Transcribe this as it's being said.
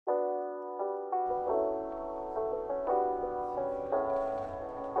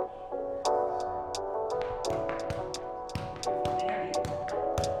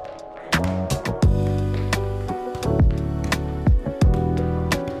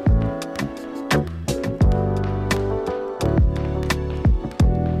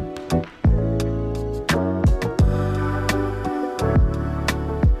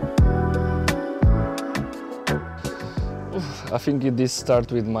think it did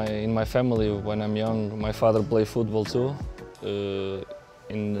start with in my family when I'm young. My father played football too,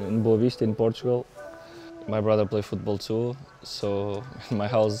 in Boa Vista in Portugal. My brother played football too, so in my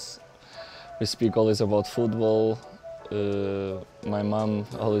house we speak always about football. My mom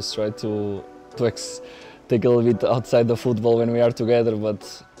always tried to take a little bit outside the football when we are together, but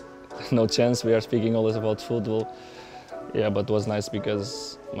no chance. We are speaking always about football. Yeah, but it was nice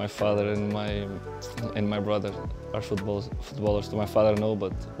because my father and my brother are footballers. My father no,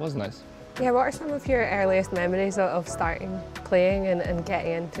 but it was nice. Yeah, what are some of your earliest memories of starting playing and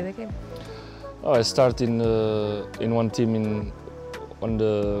getting into the game? Oh, I started in one team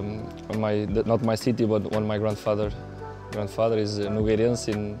not my city, but one my grandfather is Nogueirense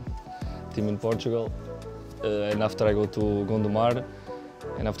in team in Portugal, and after I go to Gondomar,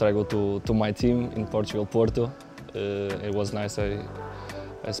 and after I go to my team in Portugal, Porto. It was nice. I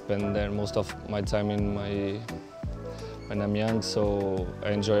spent there most of my time when I'm young, so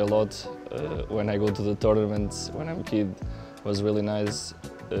I enjoy a lot. When I go to the tournaments when I'm a kid, it was really nice.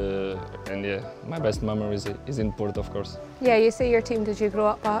 And yeah, my best memory is in Porto, of course. Yeah, you say your team, did you grow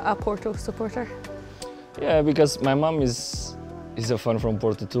up a Porto supporter? Yeah, because my mom is a fan from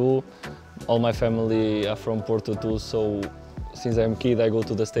Porto too. All my family are from Porto too, so since I'm a kid I go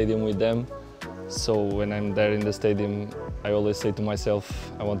to the stadium with them. So when I'm there in the stadium, I always say to myself,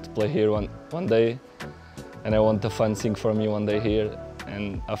 I want to play here one day, and I want the fan sing for me one day here.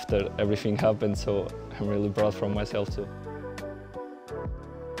 And after everything happened, so I'm really proud from myself too.